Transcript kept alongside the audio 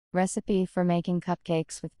Recipe for making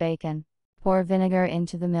cupcakes with bacon. Pour vinegar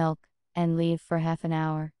into the milk, and leave for half an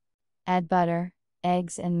hour. Add butter,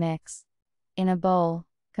 eggs and mix. In a bowl,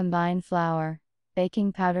 combine flour,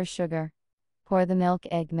 baking powder, sugar. Pour the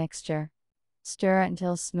milk-egg mixture. Stir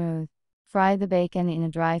until smooth. Fry the bacon in a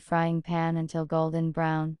dry frying pan until golden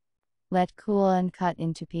brown. Let cool and cut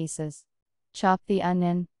into pieces. Chop the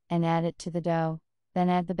onion, and add it to the dough. Then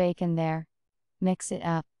add the bacon there. Mix it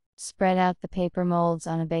up. Spread out the paper molds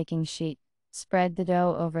on a baking sheet. Spread the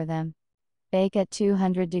dough over them. Bake at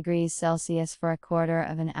 200 degrees Celsius for a quarter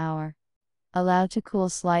of an hour. Allow to cool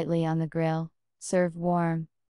slightly on the grill. Serve warm.